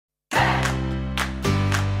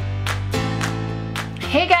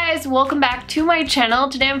Hey guys, welcome back to my channel.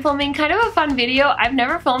 Today I'm filming kind of a fun video. I've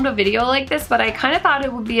never filmed a video like this, but I kind of thought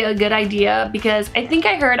it would be a good idea because I think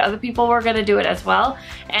I heard other people were gonna do it as well.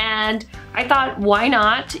 And I thought, why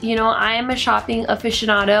not? You know, I am a shopping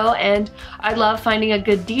aficionado and I love finding a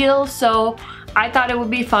good deal. So I thought it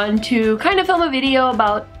would be fun to kind of film a video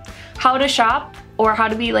about how to shop or how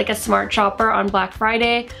to be like a smart shopper on Black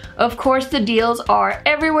Friday. Of course, the deals are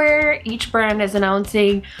everywhere. Each brand is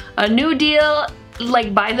announcing a new deal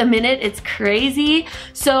like by the minute. It's crazy.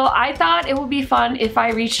 So I thought it would be fun if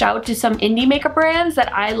I reached out to some indie makeup brands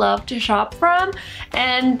that I love to shop from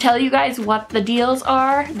and tell you guys what the deals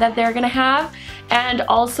are that they're gonna have, and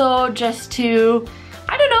also just to,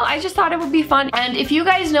 I don't know, I just thought it would be fun. And if you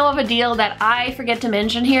guys know of a deal that I forget to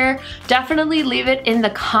mention here, definitely leave it in the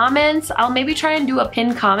comments. I'll maybe try and do a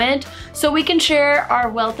pinned comment so we can share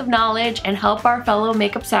our wealth of knowledge and help our fellow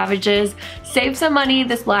makeup savages save some money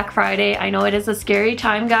this Black Friday. I know it is a scary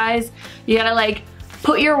time, guys. You gotta like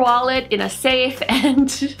put your wallet in a safe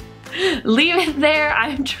and leave it there.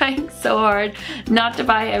 I'm trying so hard not to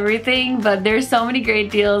buy everything, but there's so many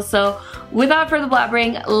great deals. So without further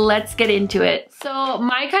blabbering, let's get into it. So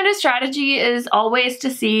my kind of strategy is always to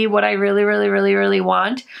see what I really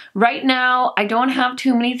want. Right now, I don't have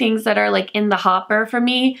too many things that are like in the hopper for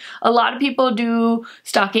me. A lot of people do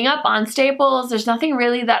stocking up on staples. There's nothing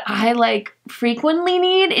really that I like frequently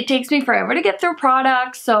need. It takes me forever to get through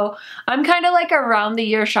products. So I'm kind of like a round the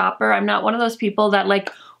year shopper. I'm not one of those people that like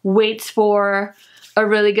waits for a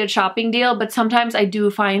really good shopping deal, but sometimes I do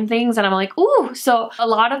find things and I'm like, ooh. So a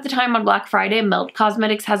lot of the time on Black Friday, Melt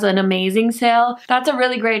Cosmetics has an amazing sale. That's a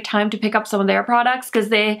really great time to pick up some of their products because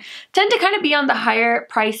they tend to kind of be on the higher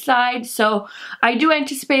price side. So I do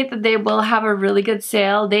anticipate that they will have a really good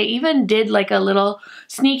sale. They even did like a little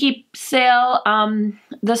sneaky sale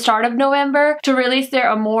the start of November to release their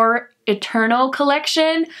Amore Eternal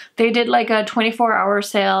collection. They did like a 24-hour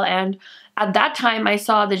sale, and at that time, I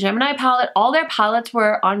saw the Gemini palette. All their palettes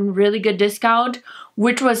were on really good discount,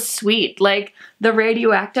 which was sweet. Like the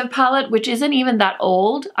Radioactive palette, which isn't even that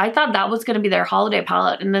old. I thought that was going to be their holiday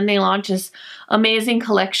palette, and then they launched this amazing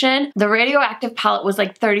collection. The Radioactive palette was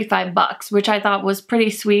like 35 bucks, which I thought was pretty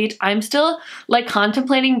sweet. I'm still like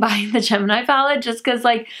contemplating buying the Gemini palette just because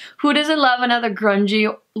like who doesn't love another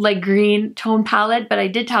grungy like green tone palette, but I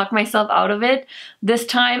did talk myself out of it this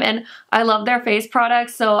time, and I love their face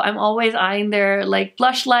products, so I'm always eyeing their like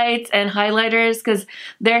blush lights and highlighters because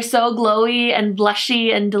they're so glowy and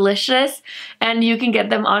blushy and delicious, and you can get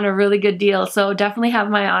them on a really good deal. So definitely have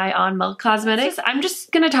my eye on Melt Cosmetics. I'm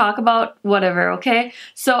just gonna talk about whatever, okay?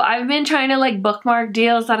 So I've been trying to like bookmark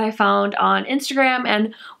deals that I found on Instagram,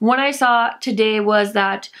 and one I saw today was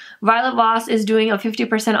that Violet Voss is doing a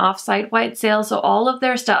 50% off site-wide sale, so all of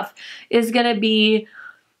their stuff is gonna be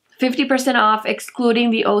 50% off,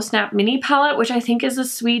 excluding the Oh Snap Mini palette, which I think is a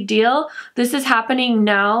sweet deal. This is happening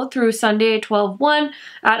now through Sunday 12/1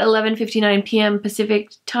 at 11:59 p.m.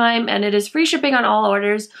 Pacific time, and it is free shipping on all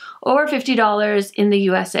orders over $50 in the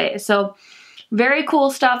USA. So very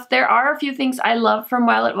cool stuff. There are a few things I love from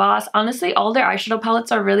Violet Voss. Honestly, all their eyeshadow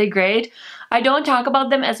palettes are really great. I don't talk about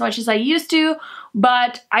them as much as I used to,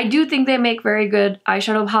 but I do think they make very good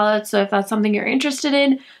eyeshadow palettes. So if that's something you're interested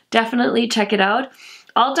in, definitely check it out.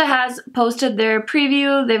 Ulta has posted their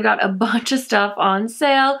preview. They've got a bunch of stuff on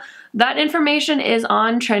sale. That information is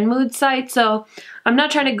on Trendmood's site, so I'm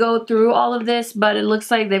not trying to go through all of this, but it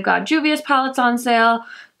looks like they've got Juvia's palettes on sale,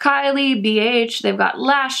 Kylie, BH, they've got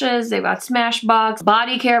lashes, they've got Smashbox,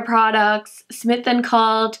 body care products, Smith &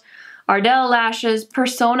 Cult, Ardell lashes,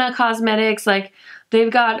 Persona Cosmetics, like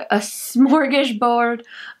they've got a smorgasbord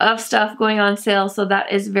of stuff going on sale, so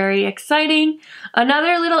that is very exciting.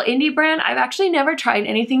 Another little indie brand, I've actually never tried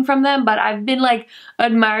anything from them, but I've been like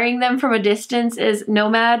admiring them from a distance, is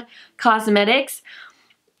Nomad Cosmetics.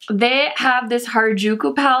 They have this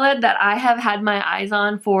Harajuku palette that I have had my eyes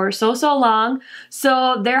on for so long.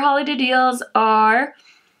 So their holiday deals are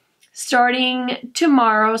starting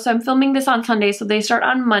tomorrow. So I'm filming this on Sunday, so they start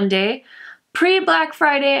on Monday, pre-Black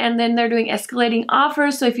Friday, and then they're doing escalating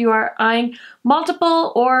offers. So if you are eyeing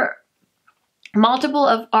multiple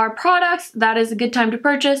of our products, that is a good time to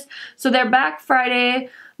purchase. So their Black Friday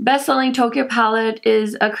best-selling Tokyo palette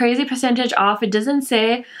is a crazy percentage off. It doesn't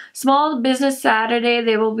say. Small Business Saturday,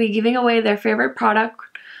 they will be giving away their favorite product.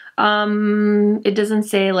 It doesn't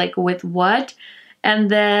say like with what.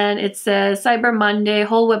 And then it says Cyber Monday,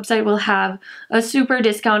 whole website will have a super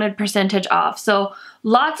discounted percentage off. So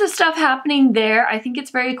lots of stuff happening there. I think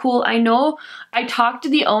it's very cool. I know I talked to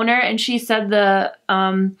the owner and she said the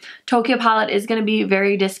Tokyo palette is going to be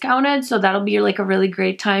very discounted. So that'll be like a really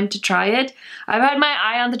great time to try it. I've had my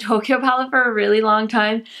eye on the Tokyo palette for a really long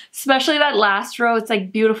time, especially that last row. It's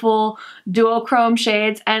like beautiful duochrome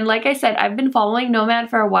shades. And like I said, I've been following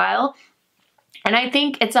Nomad for a while. And I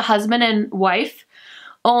think it's a husband and wife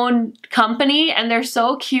owned company and they're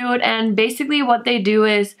so cute. And basically what they do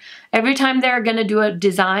is every time they're gonna do a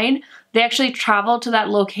design, they actually travel to that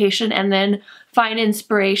location and then find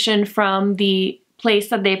inspiration from the place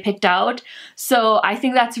that they picked out. So I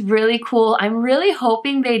think that's really cool. I'm really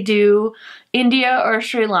hoping they do India or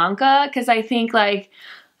Sri Lanka, because I think like,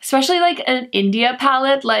 especially like an India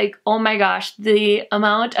palette, like, oh my gosh, the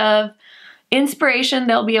amount of inspiration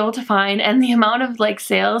they'll be able to find and the amount of like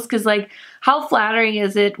sales, because like how flattering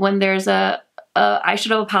is it when there's a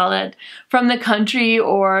eyeshadow palette from the country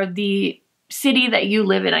or the city that you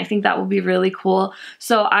live in. I think that will be really cool.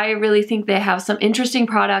 So I really think they have some interesting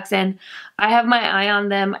products and I have my eye on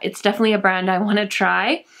them. It's definitely a brand I want to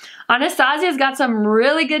try. Anastasia's got some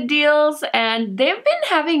really good deals and they've been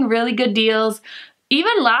having really good deals.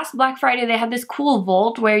 Even last Black Friday, they had this cool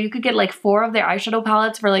vault where you could get like 4 of their eyeshadow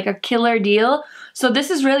palettes for like a killer deal. So this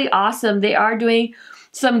is really awesome. They are doing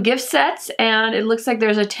some gift sets and it looks like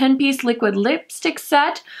there's a 10-piece liquid lipstick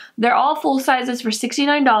set. They're all full sizes for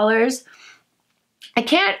 $69.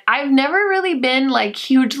 I've never really been like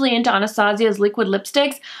hugely into Anastasia's liquid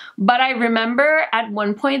lipsticks, but I remember at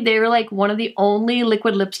one point they were like one of the only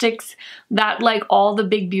liquid lipsticks that like all the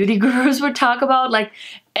big beauty gurus would talk about. Like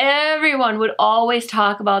everyone would always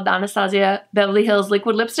talk about the Anastasia Beverly Hills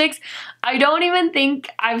liquid lipsticks. I don't even think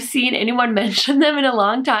I've seen anyone mention them in a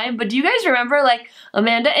long time, but do you guys remember like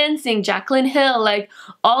Amanda Ensing, Jaclyn Hill, like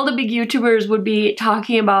all the big YouTubers would be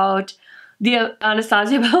talking about the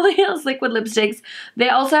Anastasia Beverly Hills liquid lipsticks. They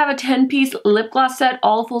also have a 10-piece lip gloss set,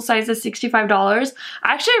 all full sizes, $65.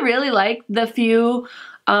 I actually really like the few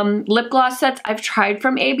lip gloss sets I've tried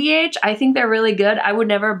from ABH. I think they're really good. I would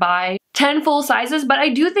never buy 10 full sizes, but I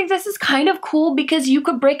do think this is kind of cool because you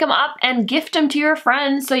could break them up and gift them to your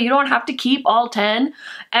friends so you don't have to keep all 10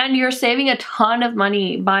 and you're saving a ton of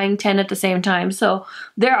money buying 10 at the same time. So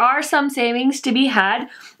there are some savings to be had.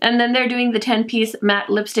 And then they're doing the 10-piece matte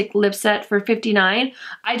lipstick lip set for $59.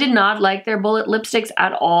 I did not like their bullet lipsticks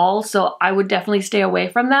at all, so I would definitely stay away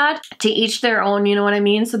from that. To each their own, you know what I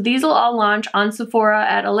mean? So these will all launch on Sephora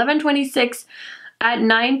at 11/26 at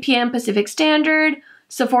 9 p.m. Pacific Standard.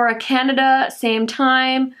 Sephora Canada, same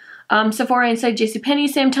time. Sephora inside JCPenney,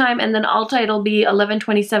 same time. And then Ulta, it'll be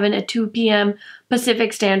 11/27 at 2 p.m.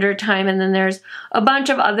 Pacific Standard Time. And then there's a bunch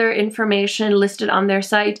of other information listed on their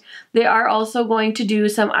site. They are also going to do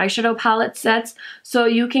some eyeshadow palette sets. So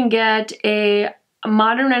you can get a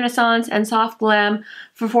Modern Renaissance and Soft Glam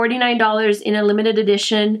for $49 in a limited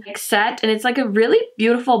edition set. And it's like a really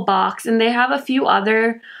beautiful box. And they have a few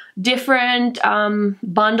other different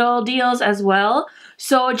bundle deals as well.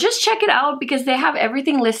 So just check it out because they have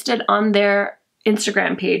everything listed on their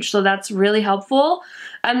Instagram page. So that's really helpful.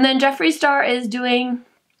 And then Jeffree Star is doing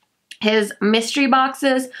his mystery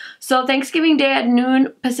boxes. So Thanksgiving Day at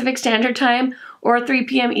noon Pacific Standard Time or 3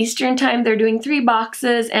 p.m. Eastern Time, they're doing 3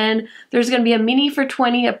 boxes and there's going to be a mini for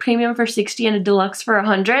 $20, a premium for $60, and a deluxe for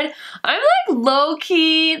 $100. I'm like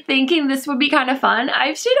low-key thinking this would be kind of fun.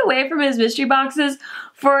 I've stayed away from his mystery boxes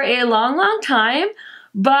for a long time,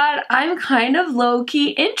 but I'm kind of low-key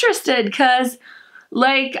interested because,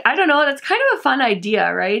 like, I don't know, that's kind of a fun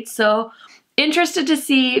idea, right? So interested to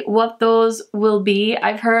see what those will be.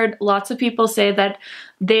 I've heard lots of people say that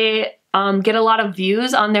they get a lot of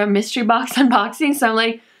views on their mystery box unboxing, so I'm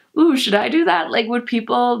like, ooh, should I do that? Like, would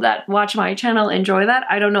people that watch my channel enjoy that?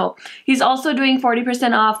 I don't know. He's also doing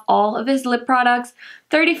 40% off all of his lip products,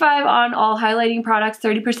 35% on all highlighting products,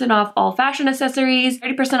 30% off all fashion accessories,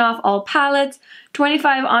 30% off all palettes,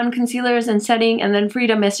 25% on concealers and setting, and then free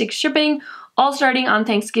domestic shipping, all starting on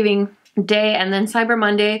Thanksgiving Day, and then Cyber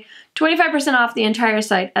Monday, 25% off the entire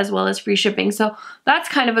site as well as free shipping. So that's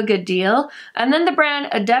kind of a good deal. And then the brand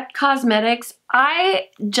Adept Cosmetics, I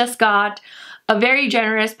just got a very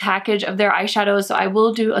generous package of their eyeshadows, so I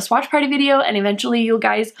will do a swatch party video and eventually you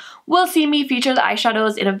guys will see me feature the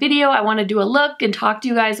eyeshadows in a video. I want to do a look and talk to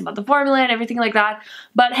you guys about the formula and everything like that.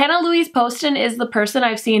 But Hannah Louise Poston is the person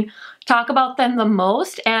I've seen talk about them the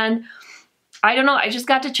most, and I don't know, I just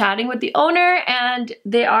got to chatting with the owner and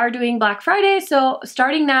they are doing Black Friday. So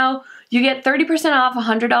starting now, you get 30% off a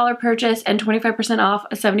 $100 purchase and 25% off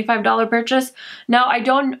a $75 purchase. Now, I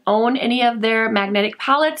don't own any of their magnetic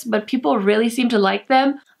palettes, but people really seem to like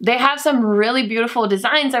them. They have some really beautiful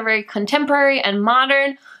designs. They're very contemporary and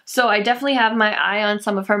modern. So I definitely have my eye on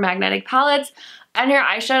some of her magnetic palettes. And her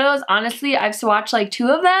eyeshadows, honestly, I've swatched like 2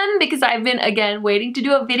 of them because I've been, again, waiting to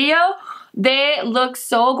do a video. They look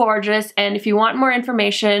so gorgeous, and if you want more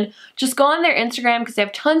information, just go on their Instagram because they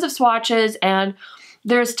have tons of swatches and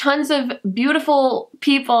there's tons of beautiful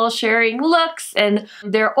people sharing looks and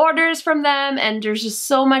their orders from them, and there's just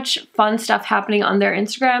so much fun stuff happening on their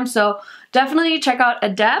Instagram. So definitely check out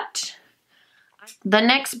Adept. The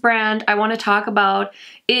next brand I want to talk about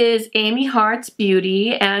is Amy Hart's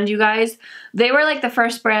Beauty, and you guys, they were like the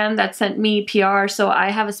first brand that sent me PR, so I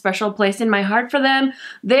have a special place in my heart for them.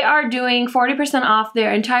 They are doing 40% off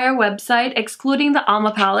their entire website, excluding the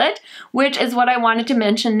Alma palette, which is what I wanted to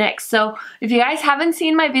mention next. So if you guys haven't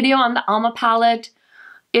seen my video on the Alma palette,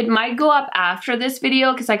 it might go up after this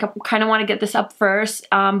video because I kind of want to get this up first,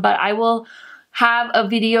 but I will have a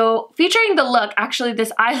video featuring the look. Actually,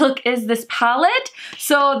 this eye look is this palette.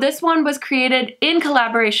 So this one was created in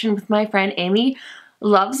collaboration with my friend Amy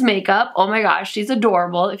Loves Makeup. Oh my gosh, she's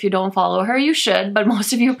adorable. If you don't follow her, you should, but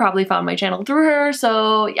most of you probably found my channel through her,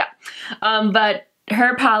 so yeah. But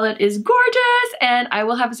her palette is gorgeous, and I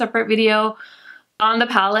will have a separate video on the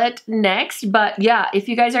palette next. But yeah, if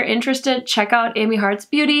you guys are interested, check out Amy Hart's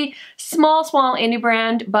Beauty. Small indie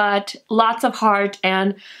brand, but lots of heart,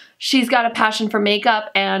 and she's got a passion for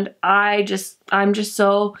makeup, and I'm just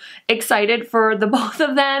so excited for the both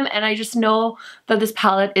of them, and I just know that this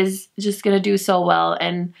palette is just gonna do so well,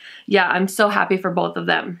 and yeah, I'm so happy for both of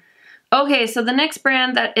them. Okay, so the next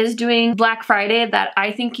brand that is doing Black Friday that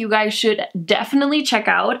I think you guys should definitely check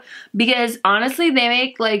out, because honestly, they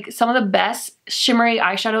make like some of the best shimmery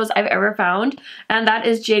eyeshadows I've ever found, and that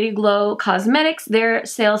is JD Glow Cosmetics. Their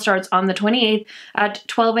sale starts on the 28th at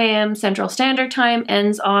 12 a.m. Central Standard Time,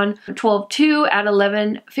 ends on 12/2 at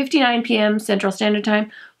 11:59 p.m. Central Standard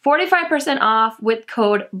Time. 45% off with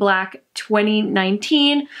code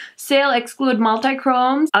BLACK2019. Sale exclude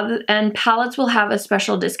multi-chromes, and palettes will have a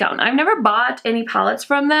special discount. I've never bought any palettes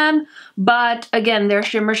from them, but again, their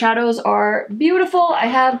shimmer shadows are beautiful. I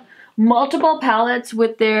have multiple palettes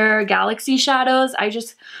with their Galaxy shadows. I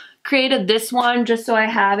just created this one just so I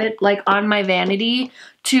have it like on my vanity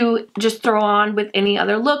to just throw on with any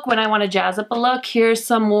other look when I want to jazz up a look. Here's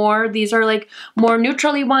some more. These are like more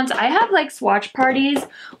neutrally ones. I have like swatch parties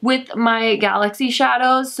with my Galaxy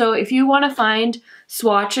shadows, so if you want to find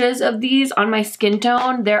swatches of these on my skin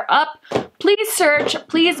tone, they're up. Please search,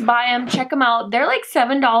 please buy them, check them out. They're like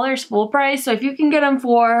 $7 full price, so if you can get them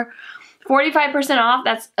for 45% off,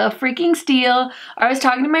 that's a freaking steal. I was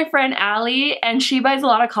talking to my friend Allie, and she buys a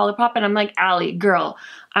lot of ColourPop, and I'm like, Allie, girl,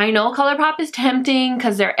 I know ColourPop is tempting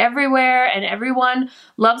because they're everywhere and everyone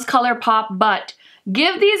loves ColourPop, but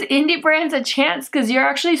give these indie brands a chance because you're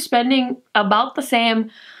actually spending about the same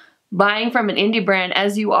buying from an indie brand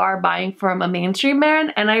as you are buying from a mainstream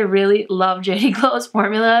brand, and I really love JD Glow's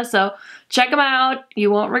formula, so check them out.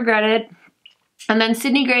 You won't regret it. And then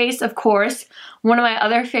Sydney Grace, of course, one of my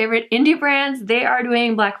other favorite indie brands. They are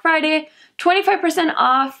doing Black Friday, 25%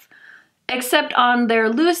 off, except on their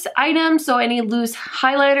loose items. So any loose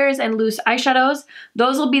highlighters and loose eyeshadows,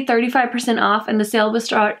 those will be 35% off, and the sale will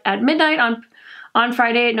start at midnight on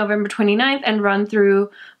Friday, November 29th, and run through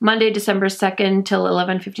Monday, December 2nd till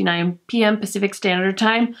 11:59 p.m. Pacific Standard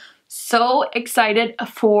Time. So excited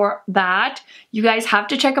for that. You guys have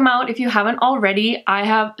to check them out if you haven't already. I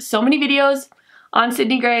have so many videos on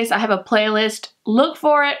Sydney Grace. I have a playlist. Look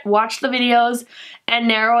for it, watch the videos, and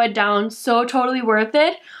narrow it down. So totally worth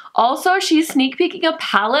it. Also, she's sneak peeking a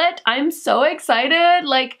palette. I'm so excited.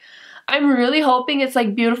 Like, I'm really hoping it's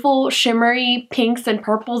like beautiful shimmery pinks and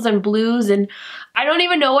purples and blues, and I don't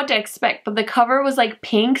even know what to expect, but the cover was like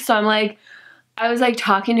pink, so I was like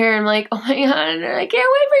talking to her and I'm like, oh my god, I can't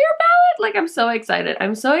wait for your palette. Like, I'm so excited.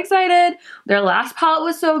 I'm so excited. Their last palette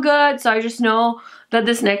was so good, so I just know that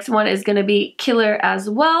this next one is gonna be killer as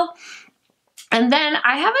well. And then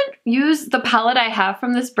I haven't used the palette I have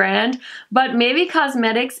from this brand, but Maybe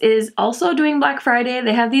Cosmetics is also doing Black Friday.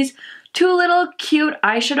 They have these 2 little cute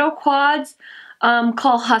eyeshadow quads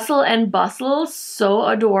called Hustle and Bustle. So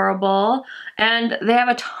adorable. And they have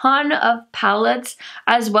a ton of palettes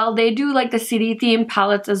as well. They do like the city themed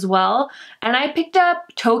palettes as well. And I picked up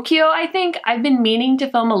Tokyo, I think. I've been meaning to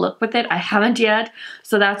film a look with it. I haven't yet,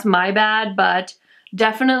 so that's my bad, but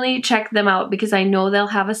definitely check them out because I know they'll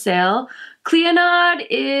have a sale. Cleonod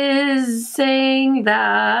is saying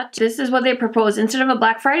that this is what they propose. Instead of a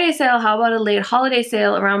Black Friday sale, how about a late holiday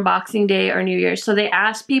sale around Boxing Day or New Year's? So they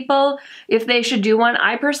asked people if they should do one.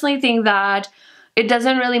 I personally think that it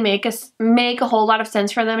doesn't really make a whole lot of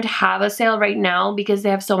sense for them to have a sale right now because they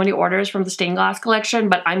have so many orders from the stained glass collection,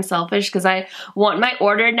 but I'm selfish because I want my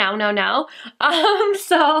order now.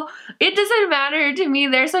 So it doesn't matter to me.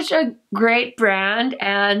 They're such a great brand,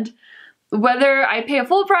 and whether I pay a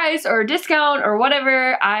full price or a discount or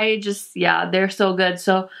whatever, yeah, they're so good.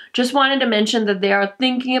 So just wanted to mention that they are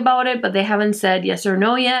thinking about it, but they haven't said yes or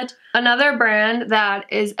no yet. Another brand that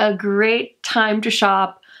is a great time to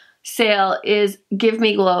shop sale is Give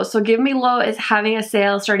Me Glow. So Give Me Glow is having a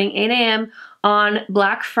sale starting 8 a.m. on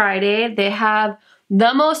Black Friday. They have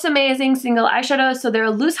the most amazing single eyeshadows. So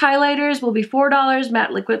their loose highlighters will be $4,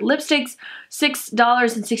 matte liquid lipsticks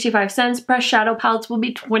 $6.65, pressed shadow palettes will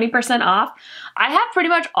be 20% off. I have pretty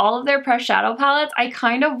much all of their pressed shadow palettes. I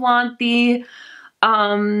kind of want the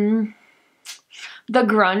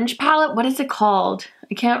grunge palette. What is it called?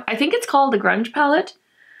 I think it's called the grunge palette.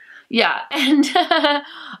 Yeah, and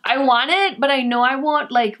I want it, but I know I won't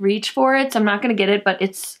like reach for it, so I'm not gonna get it, but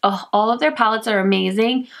it's all of their palettes are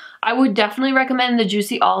amazing. I would definitely recommend the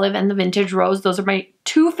Juicy Olive and the Vintage Rose. Those are my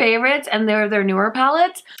two favorites, and they're their newer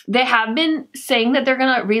palettes. They have been saying that they're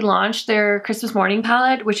gonna relaunch their Christmas Morning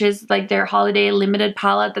palette, which is like their holiday limited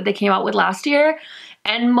palette that they came out with last year.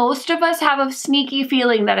 And most of us have a sneaky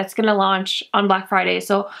feeling that it's gonna launch on Black Friday,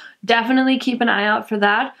 so definitely keep an eye out for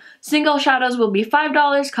that. Single shadows will be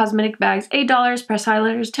 $5, cosmetic bags $8, pressed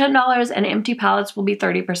highlighters $10, and empty palettes will be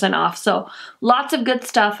 30% off. So lots of good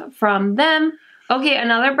stuff from them. Okay,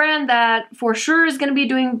 another brand that for sure is gonna be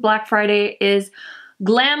doing Black Friday is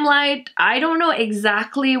Glamlight. I don't know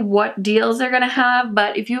exactly what deals they're gonna have,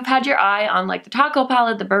 but if you've had your eye on like the taco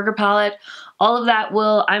palette, the burger palette, all of that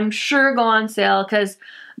will, I'm sure, go on sale because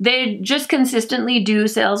they just consistently do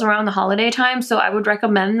sales around the holiday time, so I would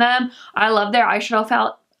recommend them. I love their eyeshadow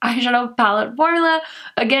palette formula.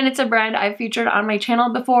 Again, it's a brand I've featured on my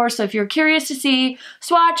channel before, so if you're curious to see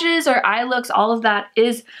swatches or eye looks, all of that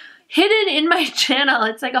is hidden in my channel.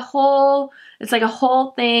 It's like a whole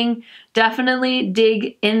thing. Definitely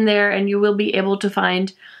dig in there and you will be able to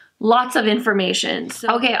find lots of information. So,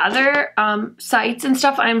 okay, other sites and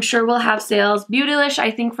stuff I'm sure will have sales. Beautylish,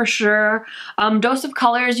 I think for sure. Dose of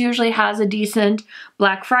Colors usually has a decent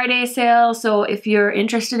Black Friday sale, so if you're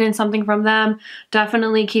interested in something from them,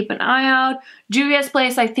 definitely keep an eye out. Juvia's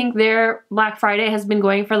Place, I think their Black Friday has been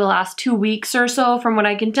going for the last 2 weeks or so from what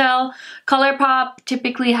I can tell. ColourPop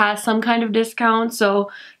typically has some kind of discount, so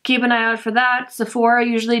keep an eye out for that. Sephora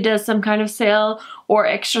usually does some kind of sale or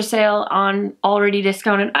extra sale on already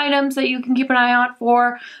discounted items that you can keep an eye out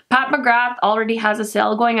for. Pat McGrath already has a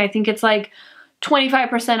sale going. I think it's like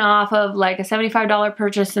 25% off of like a $75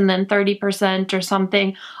 purchase and then 30% or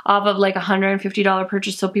something off of like a $150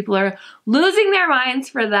 purchase. So people are losing their minds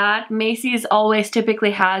for that. Macy's always typically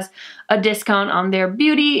has a discount on their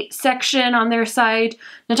beauty section on their site.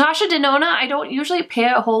 Natasha Denona, I don't usually pay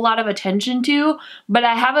a whole lot of attention to, but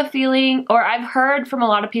I have a feeling, or I've heard from a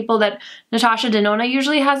lot of people that Natasha Denona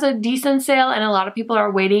usually has a decent sale and a lot of people are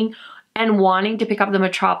waiting and wanting to pick up the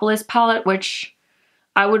Metropolis palette, which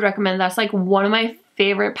I would recommend. That's like one of my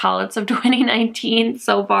favorite palettes of 2019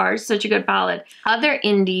 so far. Such a good palette. Other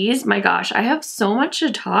indies, my gosh, I have so much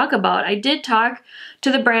to talk about. I did talk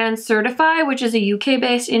to the brand Certify, which is a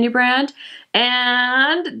UK-based indie brand,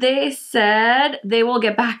 and they said they will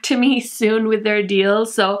get back to me soon with their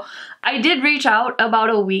deals. So I did reach out about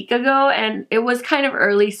a week ago and it was kind of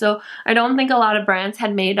early, so I don't think a lot of brands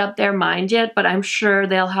had made up their mind yet, but I'm sure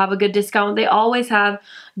they'll have a good discount. They always have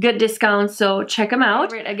good discounts, so check them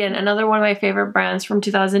out. Again, another one of my favorite brands from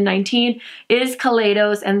 2019 is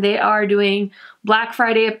Kaleidos, and they are doing Black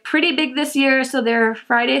Friday pretty big this year, so their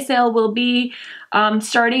Friday sale will be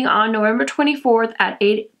starting on November 24th at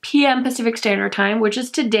 8 p.m. Pacific Standard Time, which is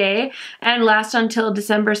today, and last until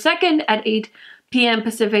December 2nd at 8 p.m.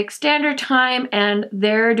 Pacific Standard Time, and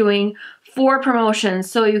they're doing 4 promotions.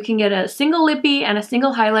 So you can get a single lippy and a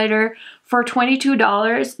single highlighter for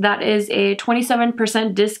 $22. That is a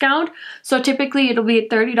 27% discount. So typically it'll be a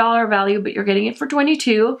 $30 value, but you're getting it for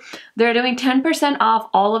 $22. They're doing 10% off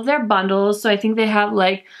all of their bundles. So I think they have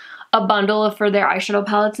like a bundle for their eyeshadow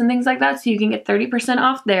palettes and things like that. So you can get 30%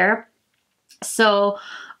 off there. So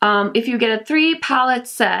if you get a 3 palette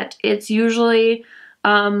set, it's usually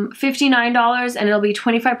 $59 and it'll be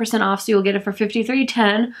 25% off, so you'll get it for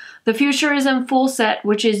 $53.10. The Futurism full set,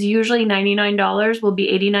 which is usually $99, will be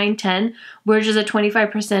 $89.10, which is a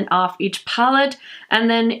 25% off each palette. And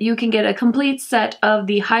then you can get a complete set of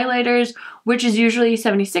the highlighters which is usually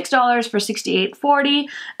 $76 for $68.40.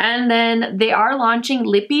 And then they are launching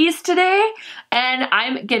lippies today, and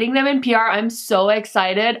I'm getting them in PR. I'm so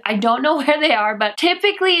excited. I don't know where they are, but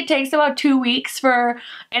typically it takes about 2 weeks for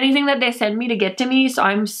anything that they send me to get to me, so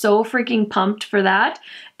I'm so freaking pumped for that.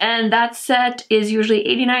 And that set is usually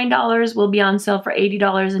 $89, will be on sale for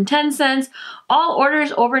 $80.10. All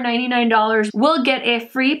orders over $99 will get a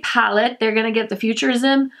free palette. They're gonna get the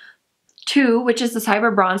Futurism 2, which is the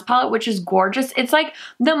Cyber Bronze palette, which is gorgeous. It's like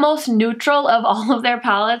the most neutral of all of their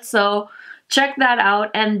palettes, so check that out.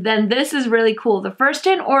 And then this is really cool. The first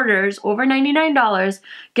 10 orders over $99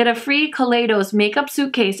 get a free Kaleidos makeup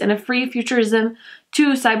suitcase and a free Futurism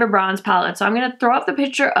 2 Cyber Bronze palette. So I'm gonna throw up the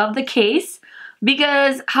picture of the case,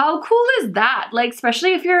 because how cool is that? Like,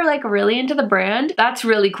 especially if you're like really into the brand, that's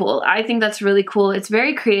really cool. I think that's really cool. It's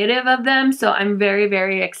very creative of them, so I'm very,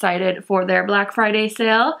 very excited for their Black Friday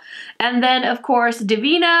sale. And then of course,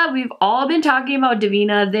 Divina, we've all been talking about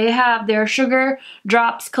Divina. They have their Sugar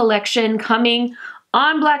Drops collection coming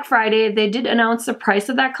on Black Friday. They did announce the price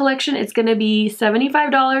of that collection. It's gonna be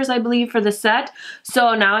 $75, I believe, for the set.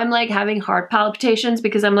 So now I'm like having heart palpitations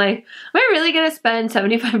because I'm like, am I really gonna spend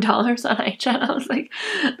 $75 on eyeshadow? I was like,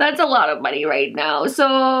 that's a lot of money right now.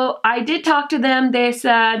 So I did talk to them. They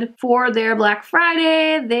said for their Black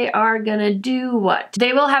Friday, they are gonna do what?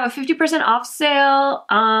 They will have a 50% off sale.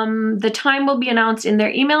 The time will be announced in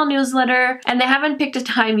their email newsletter, and they haven't picked a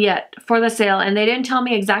time yet for the sale, and they didn't tell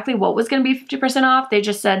me exactly what was gonna be 50% off. They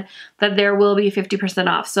just said that there will be 50%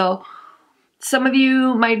 off. So some of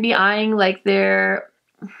you might be eyeing like their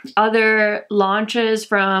other launches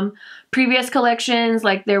from previous collections,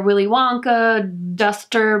 like their Willy Wonka,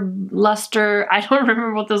 Duster, Luster. I don't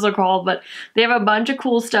remember what those are called, but they have a bunch of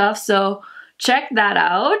cool stuff. So check that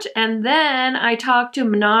out. And then I talked to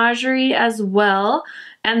Menagerie as well,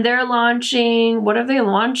 and they're launching, what are they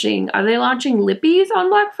launching? Are they launching lippies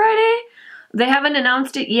on Black Friday? They haven't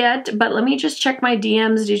announced it yet, but let me just check my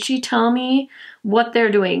DMs. Did she tell me what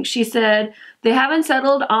they're doing? She said they haven't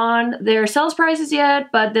settled on their sales prices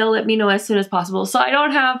yet, but they'll let me know as soon as possible. So I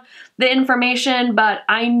don't have the information, but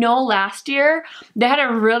I know last year they had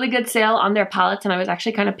a really good sale on their palettes, and I was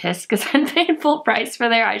actually kind of pissed because I paid full price for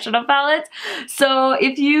their eyeshadow palettes. So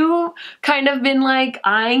if you kind of been like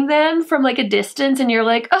eyeing them from like a distance and you're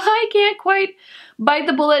like, oh, I can't quite bite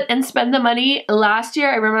the bullet and spend the money. Last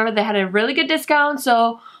year, I remember they had a really good discount,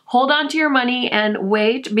 so hold on to your money and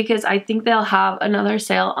wait, because I think they'll have another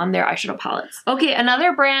sale on their eyeshadow palettes. Okay,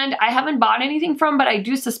 another brand I haven't bought anything from, but I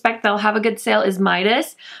do suspect they'll have a good sale is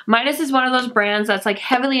Midas. Midas is one of those brands that's like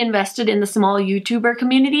heavily invested in the small YouTuber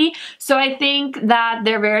community, so I think that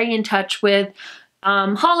they're very in touch with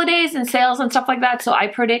holidays and sales and stuff like that, so I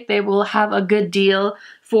predict they will have a good deal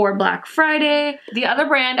for Black Friday. The other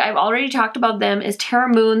brand, I've already talked about them, is Terra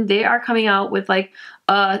Moon. They are coming out with like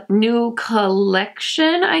a new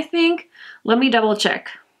collection, I think. Let me double check.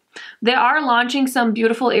 They are launching some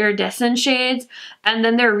beautiful iridescent shades, and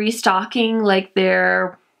then they're restocking like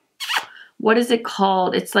their, what is it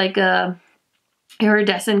called? It's like a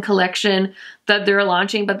iridescent collection that they're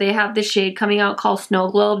launching, but they have this shade coming out called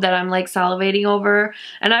Snow Globe that I'm like salivating over,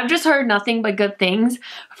 and I've just heard nothing but good things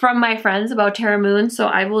from my friends about Terra Moon, so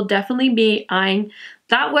I will definitely be eyeing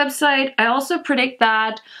that website. I also predict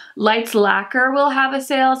that Lights Lacquer will have a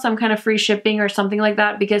sale, some kind of free shipping or something like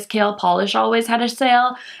that, because Kale Polish always had a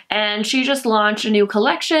sale, and she just launched a new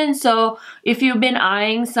collection. So if you've been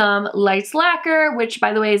eyeing some Lights Lacquer, which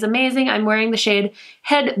by the way is amazing, I'm wearing the shade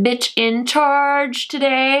Head Bitch in Charge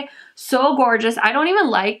today. So gorgeous. I don't even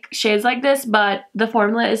like shades like this, but the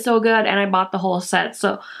formula is so good, and I bought the whole set,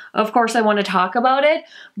 so of course I want to talk about it.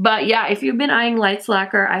 But yeah, if you've been eyeing Lights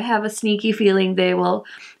Lacquer, I have a sneaky feeling they will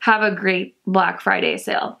have a great Black Friday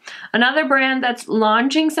sale. Another brand that's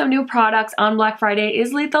launching some new products on Black Friday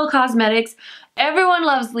is Lethal Cosmetics. Everyone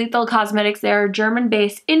loves Lethal Cosmetics. They're a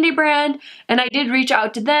German-based indie brand, and I did reach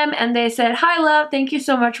out to them, and they said, "Hi, love. Thank you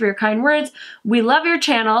so much for your kind words. We love your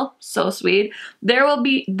channel." So sweet. There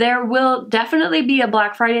will definitely be a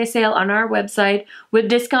Black Friday sale on our website with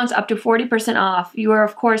discounts up to 40% off. You are,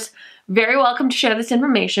 of course, very welcome to share this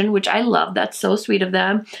information, which I love. That's so sweet of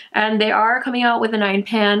them. And they are coming out with a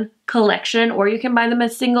 9-pan collection, or you can buy them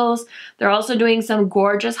as singles. They're also doing some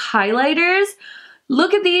gorgeous highlighters.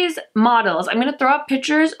 Look at these models. I'm gonna throw up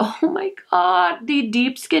pictures. Oh my God, the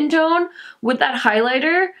deep skin tone with that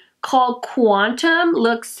highlighter called Quantum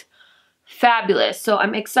looks fabulous. So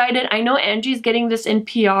I'm excited. I know Angie's getting this in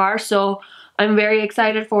PR, so I'm very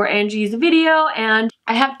excited for Angie's video, and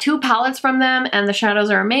I have 2 palettes from them, and the shadows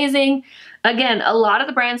are amazing. Again, a lot of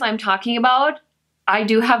the brands I'm talking about, I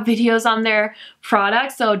do have videos on their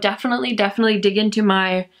products, so definitely dig into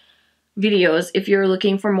my videos if you're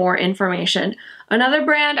looking for more information. Another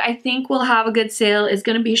brand I think will have a good sale is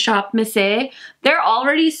going to be Shop Miss A. They're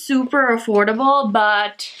already super affordable,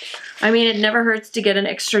 but I mean, it never hurts to get an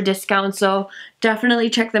extra discount, so definitely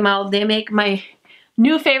check them out. They make my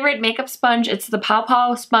new favorite makeup sponge. It's the Pow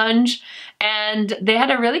Pow sponge, and they had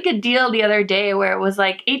a really good deal the other day where it was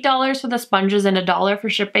like $8 for the sponges and $1 for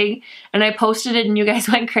shipping, and I posted it and you guys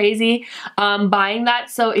went crazy buying that.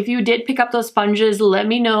 So if you did pick up those sponges, let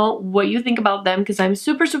me know what you think about them because I'm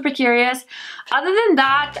super curious. Other than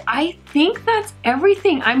that, I think that's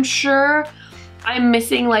everything. I'm sure I'm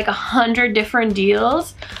missing like 100 different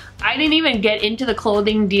deals. I didn't even get into the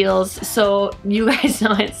clothing deals, so you guys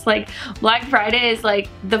know it's like Black Friday is like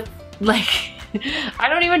I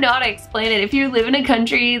don't even know how to explain it. If you live in a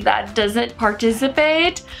country that doesn't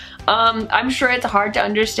participate, I'm sure it's hard to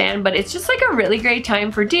understand, but it's just like a really great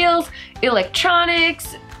time for deals,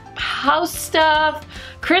 electronics, house stuff,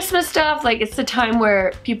 Christmas stuff. Like, it's the time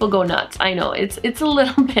where people go nuts. I know it's a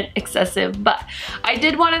little bit excessive, but I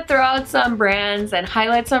did want to throw out some brands and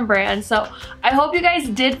highlight some brands. So I hope you guys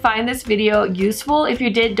did find this video useful. If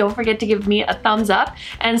you did, don't forget to give me a thumbs up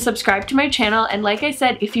and subscribe to my channel. And like I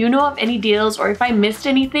said, if you know of any deals or if I missed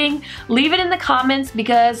anything, leave it in the comments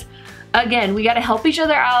because again, we gotta help each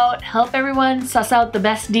other out, help everyone suss out the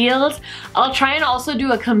best deals. I'll try and also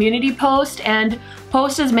do a community post and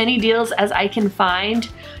post as many deals as I can find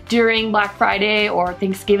during Black Friday or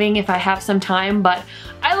Thanksgiving if I have some time. But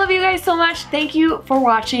I love you guys so much. Thank you for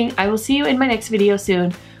watching. I will see you in my next video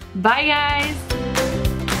soon. Bye guys!